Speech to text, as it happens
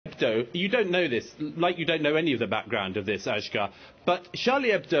Hebdo, you don't know this, like you don't know any of the background of this, Ashgar, but Charlie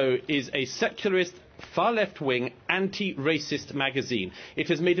Hebdo is a secularist, far left-wing, anti-racist magazine. It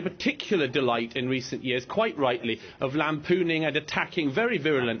has made a particular delight in recent years, quite rightly, of lampooning and attacking very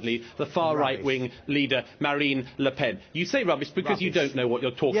virulently the far right-wing leader, Marine Le Pen. You say rubbish because you don't know what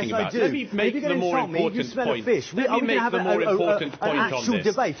you're talking about. Let me make the more important point. Let me make the more important point on this. An actual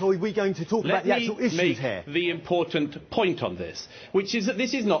debate, or are we going to talk about the actual issues here? Let me make the important point on this, which is that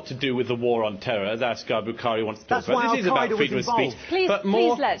this is not to do with the war on terror, as Asghar Bukhari wants to talk about. This is about freedom of speech. Please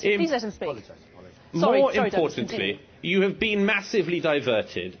let him speak. More importantly, you have been massively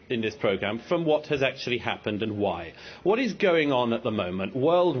diverted in this programme from what has actually happened and why. What is going on at the moment,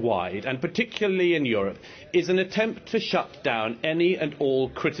 worldwide, and particularly in Europe, is an attempt to shut down any and all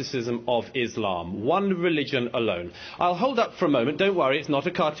criticism of Islam, one religion alone. I'll hold up for a moment, don't worry, it's not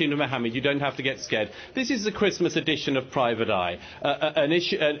a cartoon of Mohammed, you don't have to get scared. This is the Christmas edition of Private Eye,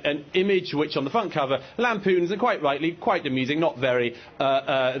 an image which on the front cover lampoons, and quite rightly, quite amusing, not very,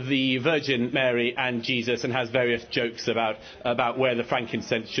 the Virgin Mary and Jesus, and has various jokes about where the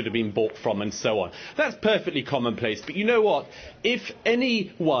frankincense should have been bought from and so on. That's perfectly commonplace, but you know what? If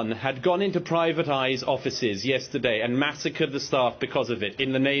anyone had gone into Private Eye's offices yesterday and massacred the staff because of it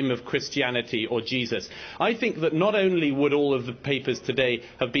in the name of Christianity or Jesus, I think that not only would all of the papers today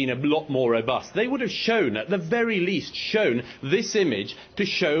have been a lot more robust, they would have shown, at the very least, shown this image to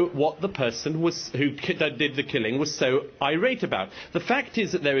show what the person who did the killing was so irate about. The fact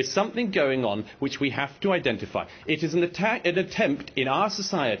is that there is something going on which we have to identify. It is an attempt in our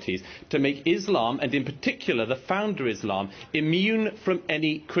societies to make Islam, and in particular the founder Islam, immune from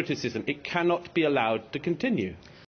any criticism. It cannot be allowed to continue.